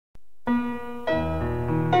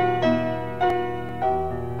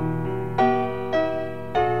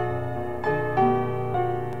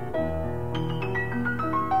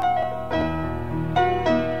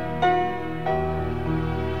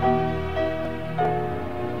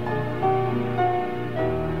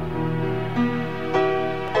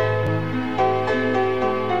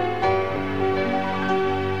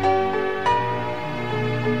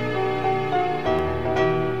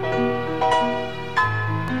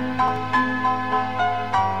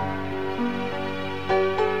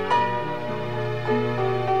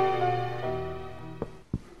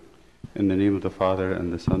of the Father,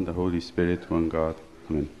 and the Son, the Holy Spirit, one God.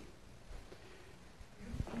 Amen.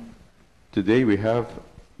 Today we have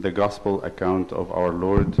the Gospel account of our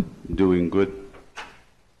Lord doing good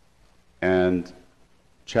and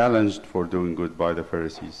challenged for doing good by the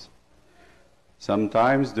Pharisees.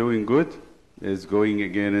 Sometimes doing good is going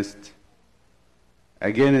against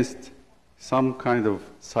some kind of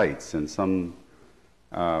sights and some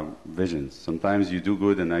visions. Sometimes you do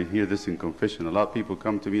good, and I hear this in confession. A lot of people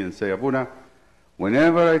come to me and say, Abuna,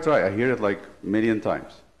 whenever I try, I hear it like a million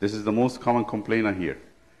times. This is the most common complaint I hear.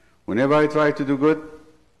 Whenever I try to do good,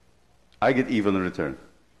 I get evil in return.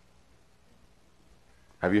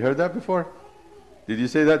 Have you heard that before? Did you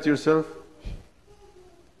say that to yourself?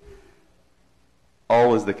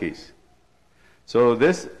 Always the case. So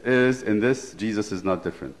in this, Jesus is not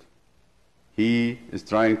different. He is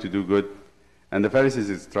trying to do good, and the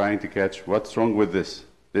Pharisees is trying to catch what's wrong with this.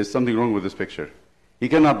 There's something wrong with this picture. He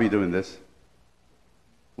cannot be doing this.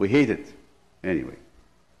 We hate it. Anyway.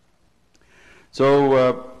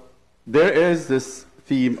 So there is this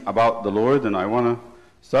theme about the Lord, and I want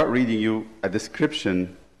to start reading you a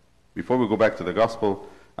description, before we go back to the Gospel,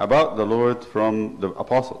 about the Lord from the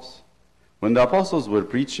apostles. When the apostles were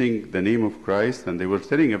preaching the name of Christ and they were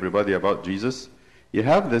telling everybody about Jesus, you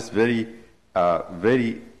have this very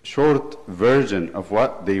short version of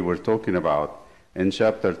what they were talking about in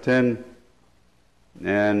chapter 10,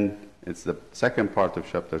 and it's the second part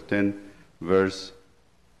of chapter 10, verse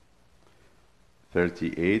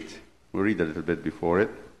 38. We'll read a little bit before it.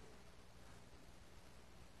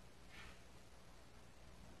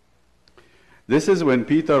 This is when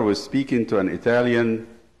Peter was speaking to an Italian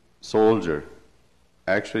soldier.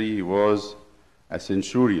 Actually, he was a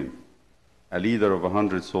centurion, a leader of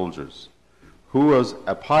 100 soldiers, who was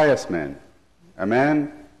a pious man. A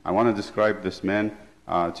man, I want to describe this man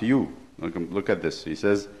to you. Look at this. He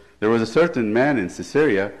says, there was a certain man in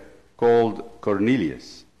Caesarea called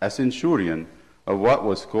Cornelius, a centurion of what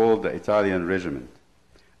was called the Italian regiment.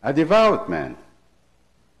 A devout man.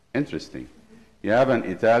 Interesting. You have an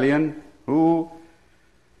Italian who,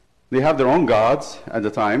 they have their own gods at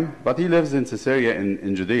the time, but he lives in Caesarea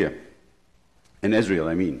in Judea, in Israel,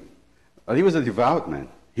 I mean. But he was a devout man.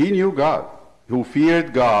 He knew God, who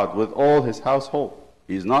feared God with all his household.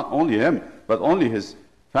 He's not only him, but only his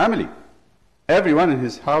family. Everyone in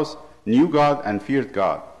his house knew God and feared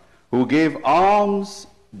God, who gave alms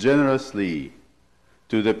generously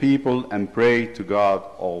to the people and prayed to God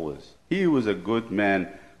always. He was a good man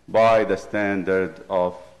by the standard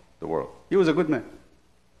of the world. He was a good man.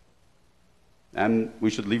 And we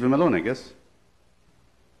should leave him alone, I guess.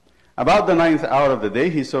 About the 9th hour of the day,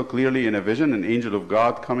 he saw clearly in a vision an angel of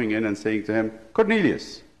God coming in and saying to him,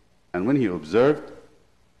 Cornelius. And when he observed,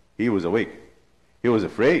 he was awake. He was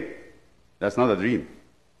afraid. That's not a dream.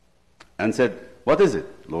 And said, what is it,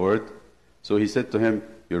 Lord? So he said to him,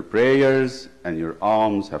 your prayers and your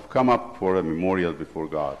alms have come up for a memorial before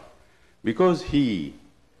God. Because he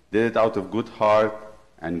did it out of good heart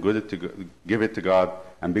and give it to God,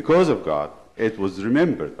 and because of God, it was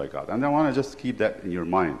remembered by God. And I want to just keep that in your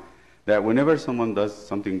mind, that whenever someone does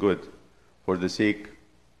something good for the sake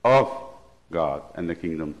of God and the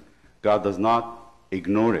kingdom, God does not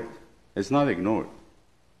ignore it. It's not ignored.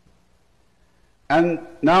 And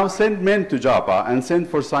now send men to Joppa and send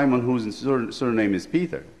for Simon, whose surname is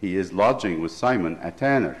Peter. He is lodging with Simon, a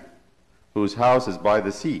tanner, whose house is by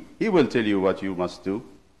the sea. He will tell you what you must do.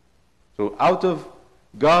 So out of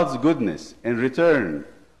God's goodness in return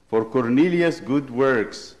for Cornelius' good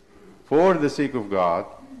works for the sake of God,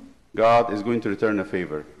 God is going to return a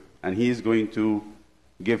favor, and he is going to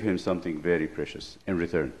give him something very precious in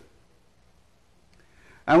return.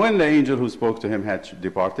 And when the angel who spoke to him had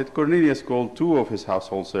departed, Cornelius called 2 of his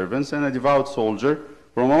household servants and a devout soldier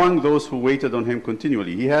from among those who waited on him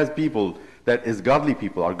continually. He has people that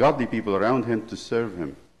are godly people around him to serve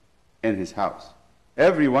him in his house.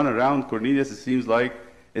 Everyone around Cornelius, it seems like,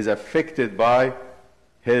 is affected by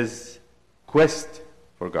his quest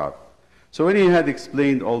for God. So when he had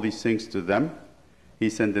explained all these things to them, he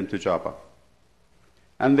sent them to Joppa.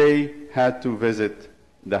 And they had to visit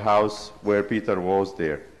the house where Peter was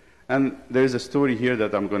there. And there's a story here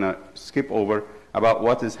that I'm going to skip over about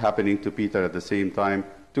what is happening to Peter at the same time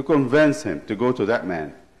to convince him to go to that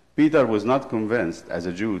man. Peter was not convinced as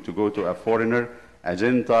a Jew to go to a foreigner, a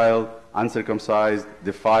Gentile, uncircumcised,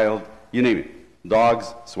 defiled, you name it,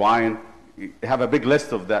 dogs, swine. You have a big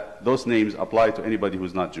list of that. Those names apply to anybody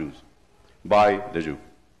who's not Jews by the Jew.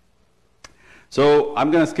 So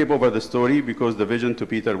I'm going to skip over the story because the vision to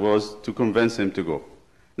Peter was to convince him to go.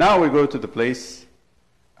 Now we go to the place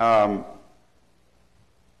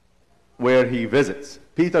where he visits.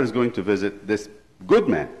 Peter is going to visit this good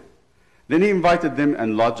man. Then he invited them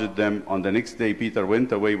and lodged them. On the next day, Peter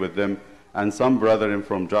went away with them, and some brethren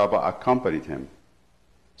from Joppa accompanied him.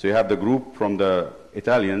 So you have the group from the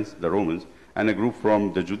Italians, the Romans, and a group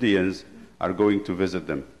from the Judeans are going to visit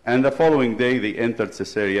them. And the following day, they entered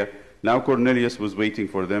Caesarea. Now Cornelius was waiting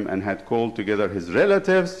for them and had called together his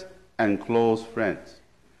relatives and close friends.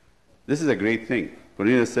 This is a great thing.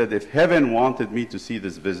 Cornelius said, if heaven wanted me to see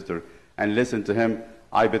this visitor and listen to him,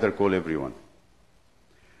 I better call everyone.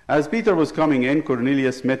 As Peter was coming in,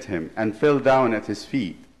 Cornelius met him and fell down at his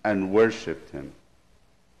feet and worshipped him.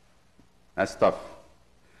 That's tough.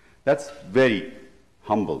 That's very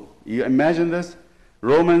humble. You imagine this?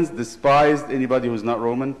 Romans despised anybody who's not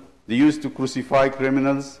Roman. They used to crucify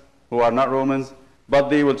criminals who are not Romans, but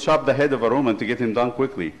they would chop the head of a Roman to get him done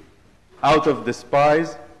quickly. Out of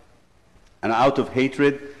despise and out of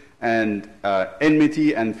hatred and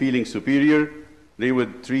enmity and feeling superior, they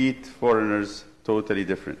would treat foreigners totally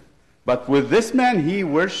different. But with this man, he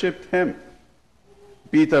worshipped him.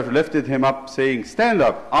 Peter lifted him up, saying, stand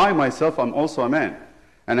up, I myself am also a man.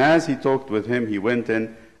 And as he talked with him, he went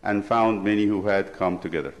in and found many who had come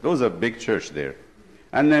together. There was a big church there.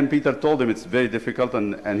 And then Peter told him it's very difficult,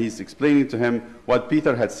 and he's explaining to him what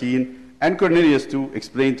Peter had seen, and Cornelius too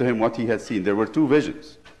explained to him what he had seen. There were two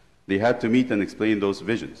visions. They had to meet and explain those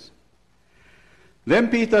visions. Then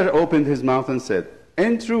Peter opened his mouth and said,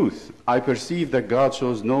 in truth, I perceive that God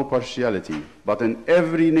shows no partiality, but in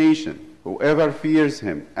every nation, whoever fears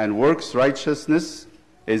him and works righteousness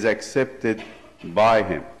is accepted by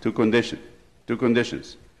him. Two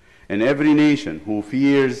conditions. In every nation who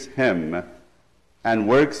fears him and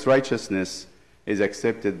works righteousness is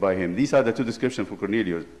accepted by him. These are the two descriptions for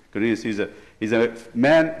Cornelius. Cornelius is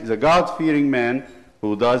a God-fearing man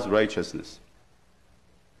who does righteousness.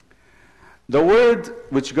 The word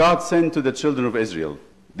which God sent to the children of Israel,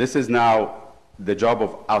 this is now the job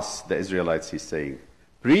of us, the Israelites, he's saying.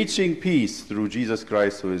 Preaching peace through Jesus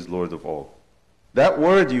Christ, who is Lord of all. That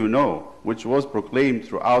word you know, which was proclaimed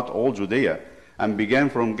throughout all Judea and began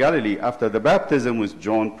from Galilee after the baptism which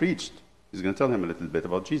John preached. He's going to tell him a little bit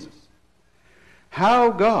about Jesus. How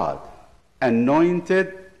God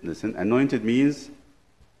anointed, listen, anointed means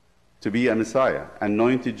to be a Messiah,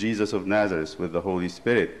 anointed Jesus of Nazareth with the Holy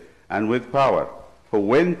Spirit and with power, who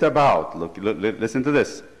went about, listen to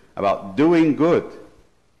this, about doing good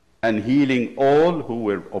and healing all who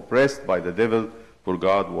were oppressed by the devil, for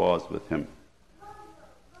God was with him.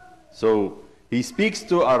 So he speaks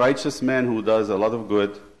to a righteous man who does a lot of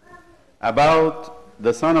good about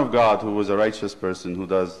the Son of God who was a righteous person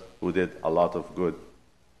who did a lot of good.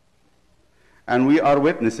 And we are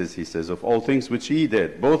witnesses, he says, of all things which he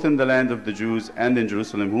did, both in the land of the Jews and in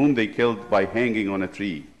Jerusalem, whom they killed by hanging on a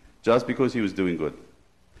tree, just because he was doing good.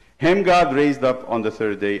 Him God raised up on the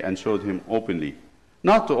third day and showed him openly,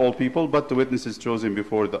 not to all people, but to witnesses chosen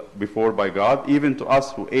before by God, even to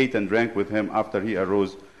us who ate and drank with him after he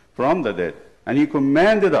arose from the dead. And he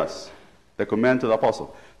commanded us, the command to the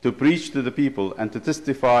apostle, to preach to the people and to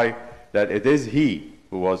testify that it is he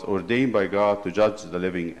who was ordained by God to judge the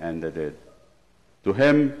living and the dead. To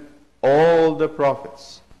him all the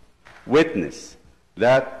prophets witness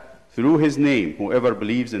that through his name whoever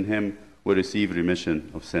believes in him will receive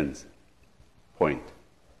remission of sins. Point.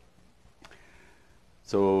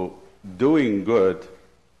 So doing good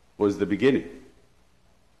was the beginning.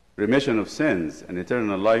 Remission of sins and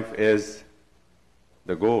eternal life is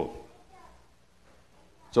the goal.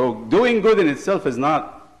 So doing good in itself is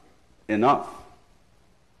not enough.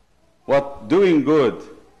 What doing good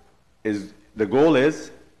is, the goal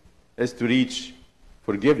is to reach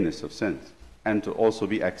forgiveness of sins and to also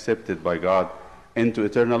be accepted by God into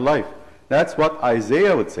eternal life. That's what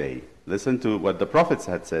Isaiah would say. Listen to what the prophets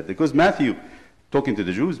had said. Because Matthew, talking to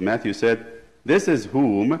the Jews, Matthew said, this is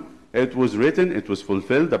whom it was written, it was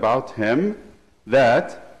fulfilled about him,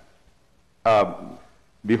 that,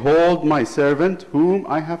 behold my servant whom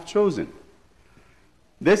I have chosen.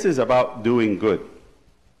 This is about doing good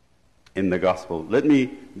in the gospel. Let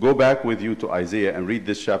me go back with you to Isaiah and read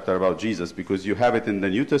this chapter about Jesus, because you have it in the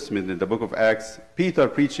New Testament, in the book of Acts, Peter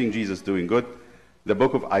preaching Jesus doing good. The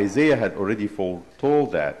book of Isaiah had already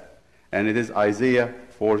foretold that, and it is Isaiah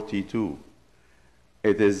 42.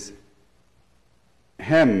 It is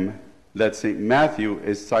him that St. Matthew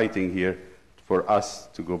is citing here for us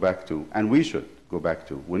to go back to, and we should go back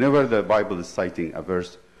to. Whenever the Bible is citing a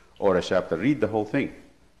verse or a chapter, read the whole thing.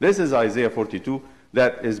 This is Isaiah 42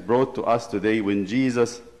 that is brought to us today when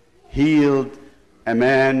Jesus healed a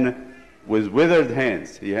man with withered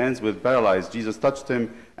hands. He hands with paralyzed. Jesus touched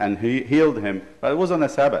him and he healed him. But it was on a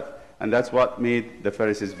Sabbath. And that's what made the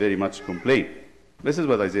Pharisees very much complain. This is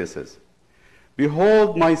what Isaiah says.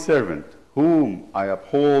 Behold my servant, whom I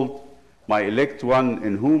uphold, my elect one,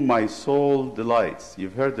 in whom my soul delights.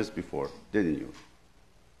 You've heard this before, didn't you?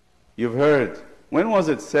 You've heard. When was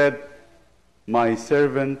it said, my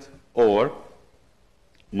servant, or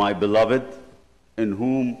my beloved, in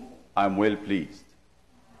whom I'm well pleased?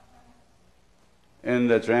 In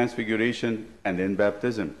the Transfiguration and in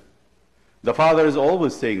baptism. The Father is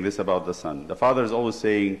always saying this about the Son. The Father is always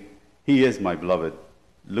saying, He is my beloved.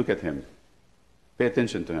 Look at Him. Pay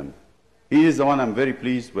attention to Him. He is the one I'm very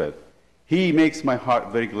pleased with. He makes my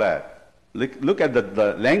heart very glad. Look at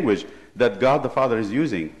the language that God the Father is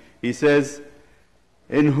using. He says,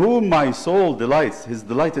 in whom my soul delights. He's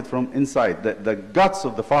delighted from inside. The guts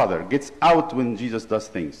of the Father gets out when Jesus does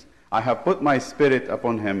things. I have put my Spirit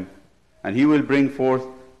upon Him, and He will bring forth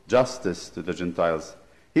justice to the Gentiles.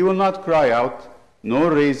 He will not cry out,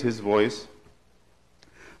 nor raise His voice,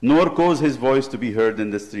 nor cause His voice to be heard in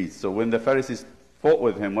the streets. So when the Pharisees fought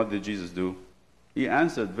with Him, what did Jesus do? He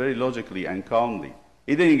answered very logically and calmly.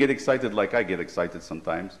 He didn't get excited like I get excited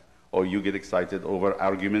sometimes, or you get excited over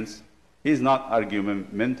arguments. He's not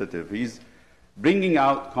argumentative. He's bringing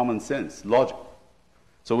out common sense, logic.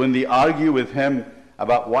 So when they argue with Him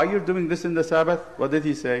about why you're doing this in the Sabbath, what did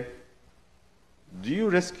He say? Do you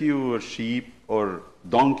rescue a sheep or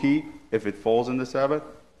donkey if it falls in the Sabbath?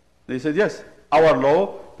 They said, yes. Our law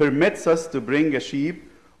permits us to bring a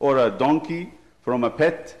sheep or a donkey from a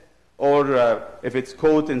pet, or if it's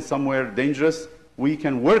caught in somewhere dangerous, we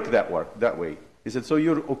can work that way. He said, so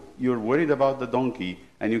you're worried about the donkey,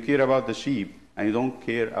 and you care about the sheep, and you don't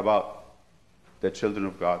care about the children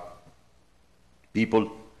of God,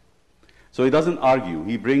 people. So He doesn't argue.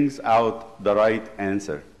 He brings out the right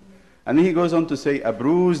answer. And then He goes on to say, a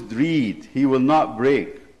bruised reed He will not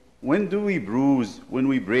break. When do we bruise? When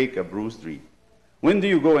we break a bruised reed. When do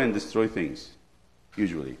you go and destroy things?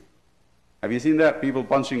 Usually. Have you seen that? People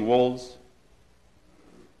punching walls,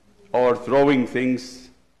 or throwing things,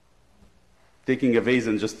 taking a vase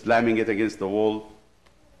and just slamming it against the wall,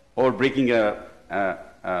 or breaking a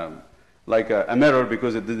mirror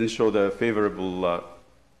because it didn't show the favorable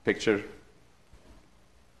picture,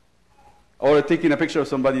 or taking a picture of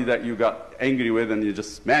somebody that you got angry with and you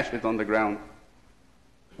just smash it on the ground.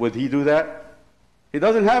 Would He do that? He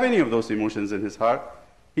doesn't have any of those emotions in His heart.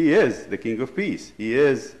 He is the King of Peace. He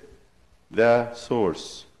is the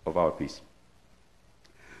source of our peace.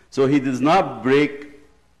 So He does not break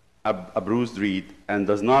a bruised reed and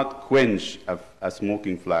does not quench a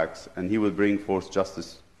smoking flax, and He will bring forth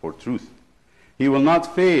justice for truth. He will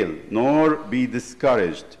not fail nor be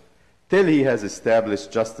discouraged till He has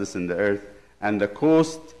established justice in the earth, and the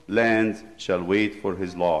coastlands shall wait for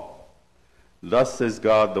His law. Thus says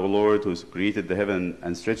God the Lord, who created the heaven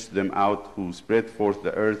and stretched them out, who spread forth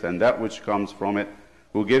the earth and that which comes from it,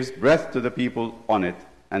 who gives breath to the people on it,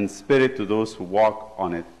 and spirit to those who walk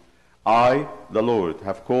on it. I, the Lord,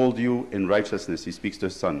 have called you in righteousness, He speaks to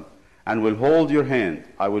His Son, and will hold your hand.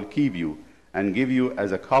 I will keep you, and give you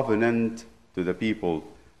as a covenant to the people,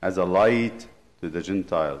 as a light to the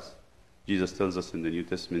Gentiles. Jesus tells us in the New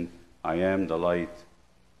Testament, I am the light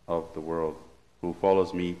of the world. Who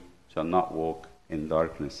follows me shall not walk in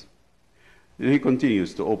darkness. He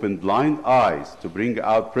continues to open blind eyes, to bring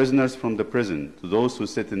out prisoners from the prison, to those who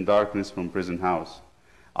sit in darkness from prison house.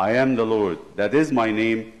 I am the Lord, that is my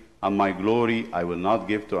name, and my glory I will not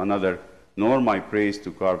give to another, nor my praise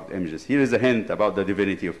to carved images. Here is a hint about the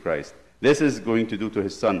divinity of Christ. This is going to do to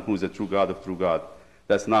His Son, who is a true God of true God.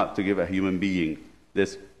 That's not to give a human being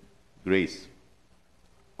this grace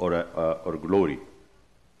or glory.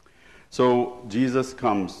 So Jesus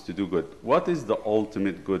comes to do good. What is the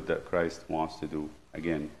ultimate good that Christ wants to do?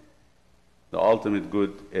 Again, the ultimate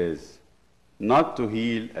good is not to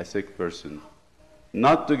heal a sick person,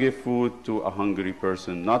 not to give food to a hungry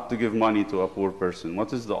person, not to give money to a poor person.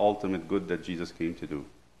 What is the ultimate good that Jesus came to do?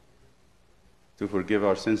 To forgive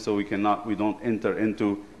our sins so we don't enter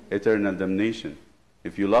into eternal damnation.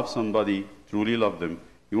 If you love somebody, truly love them,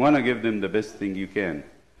 you want to give them the best thing you can.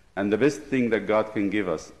 And the best thing that God can give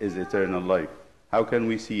us is eternal life. How can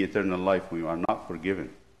we see eternal life when we are not forgiven?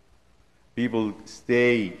 People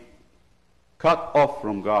stay cut off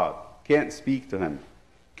from God, can't speak to Him,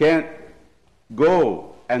 can't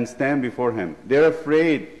go and stand before Him. They're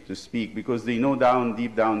afraid to speak because they know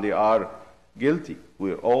deep down they are guilty.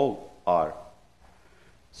 We all are.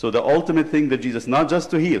 So the ultimate thing that Jesus, not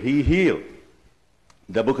just to heal, He healed.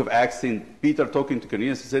 The book of Acts, St. Peter talking to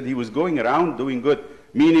Cornelius, he said he was going around doing good,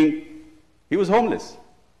 meaning he was homeless.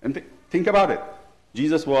 And think about it.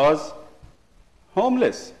 Jesus was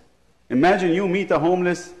homeless. Imagine you meet a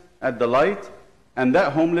homeless at the light, and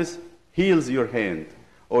that homeless heals your hand,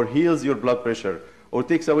 or heals your blood pressure, or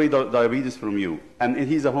takes away the diabetes from you, and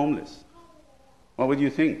he's a homeless. What would you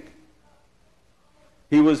think?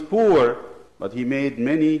 He was poor, but he made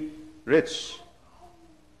many rich.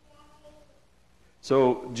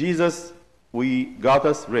 So Jesus, we got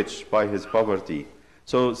us rich by his poverty.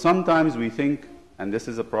 So sometimes we think, and this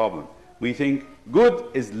is a problem, we think good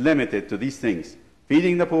is limited to these things.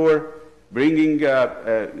 Feeding the poor,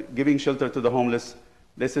 giving shelter to the homeless.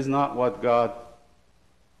 This is not what God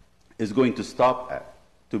is going to stop at.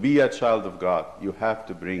 To be a child of God, you have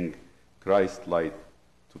to bring Christ's light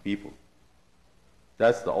to people.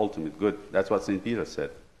 That's the ultimate good. That's what St. Peter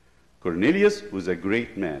said. Cornelius was a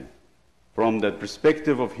great man. From the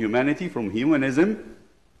perspective of humanity, from humanism,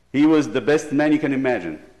 he was the best man you can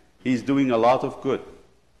imagine. He's doing a lot of good.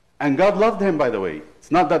 And God loved him, by the way.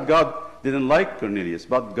 It's not that God didn't like Cornelius,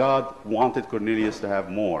 but God wanted Cornelius to have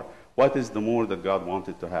more. What is the more that God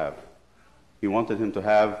wanted to have? He wanted him to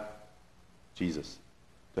have Jesus,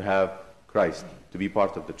 to have Christ, to be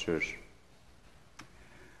part of the church.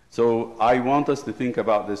 So I want us to think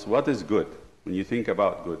about this. What is good? When you think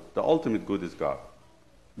about good, the ultimate good is God,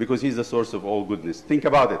 because he's the source of all goodness. Think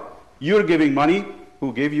about it. You're giving money.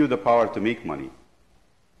 Who gave you the power to make money?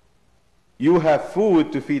 You have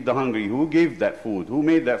food to feed the hungry. Who gave that food? Who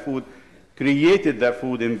made that food? Created that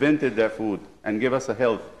food, invented that food, and gave us a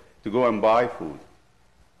health to go and buy food.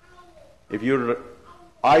 If your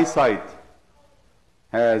eyesight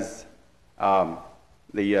has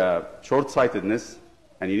the short-sightedness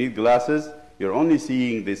and you need glasses, you're only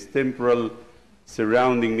seeing this temporal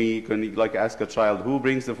surrounding me. You can like ask a child, who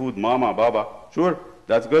brings the food? Mama, Baba. Sure,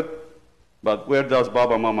 that's good. But where does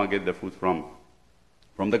Baba, Mama get the food from?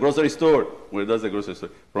 From the grocery store. Where does the grocery store?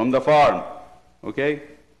 From the farm. Okay?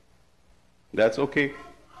 That's okay.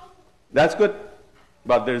 That's good.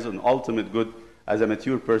 But there's an ultimate good. As a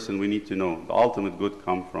mature person, we need to know the ultimate good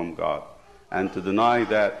comes from God. And to deny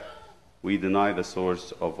that, we deny the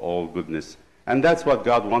source of all goodness. And that's what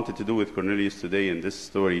God wanted to do with Cornelius today in this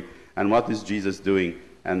story. And what is Jesus doing?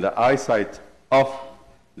 And the eyesight of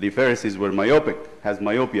the Pharisees were myopic, has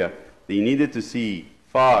myopia. They needed to see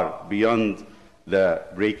far beyond the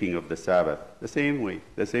breaking of the Sabbath. The same way.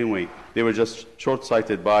 They were just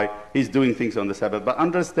short-sighted by, he's doing things on the Sabbath. But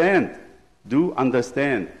understand, do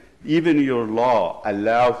understand, even your law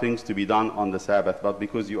allow things to be done on the Sabbath, but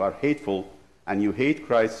because you are hateful and you hate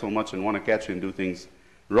Christ so much and want to catch him and do things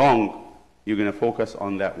wrong, you're going to focus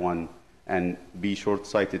on that one and be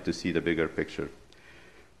short-sighted to see the bigger picture.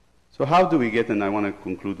 So how do we get, and I want to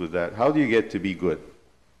conclude with that, how do you get to be good?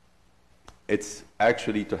 It's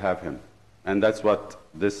actually to have him. And that's what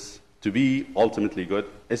this, to be ultimately good,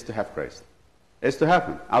 is to have Christ. Is to have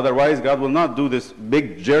him. Otherwise, God will not do this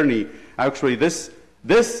big journey. Actually, this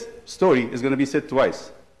story is going to be said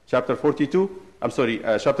twice. Chapter 10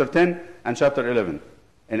 and chapter 11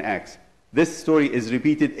 in Acts. This story is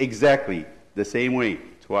repeated exactly the same way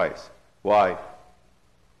twice. Why?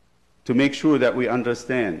 To make sure that we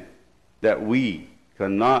understand that we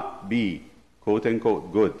cannot be, quote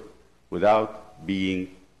unquote, good without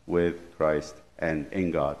being with Christ and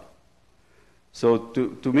in God. So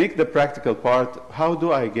to make the practical part, how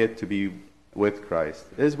do I get to be with Christ?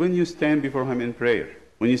 Is when you stand before him in prayer.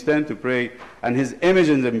 When you stand to pray and his image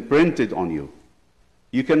is imprinted on you.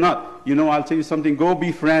 You cannot, I'll tell you something, go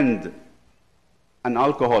befriend an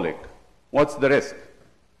alcoholic. What's the risk?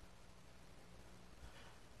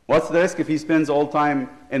 What's the risk if he spends all time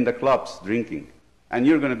in the clubs drinking and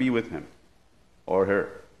you're going to be with him or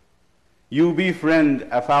her? You befriend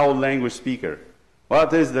a foul language speaker.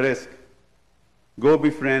 What is the risk? Go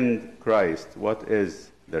befriend Christ. What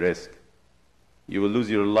is the risk? You will lose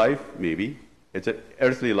your life, maybe. It's an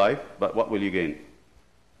earthly life, but what will you gain?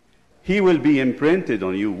 He will be imprinted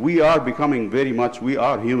on you. We are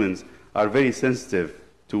humans, are very sensitive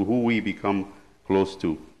to who we become close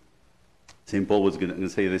to. St. Paul was going to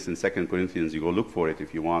say this in 2 Corinthians. You go look for it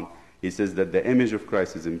if you want. He says that the image of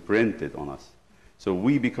Christ is imprinted on us. So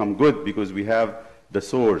we become good because we have the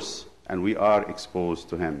source and we are exposed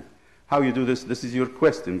to him. How you do this? This is your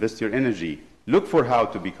quest. Invest your energy. Look for how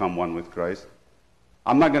to become one with Christ.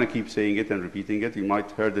 I'm not going to keep saying it and repeating it. You might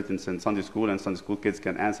have heard it in Sunday school, and Sunday school kids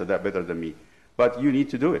can answer that better than me. But you need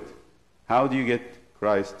to do it. How do you get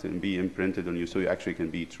Christ to be imprinted on you so you actually can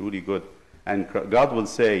be truly good? And God will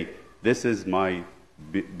say, this is my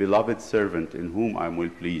beloved servant in whom I am well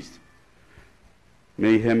pleased.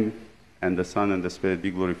 May him and the Son and the Spirit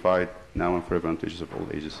be glorified now and forever unto the ages of all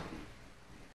ages.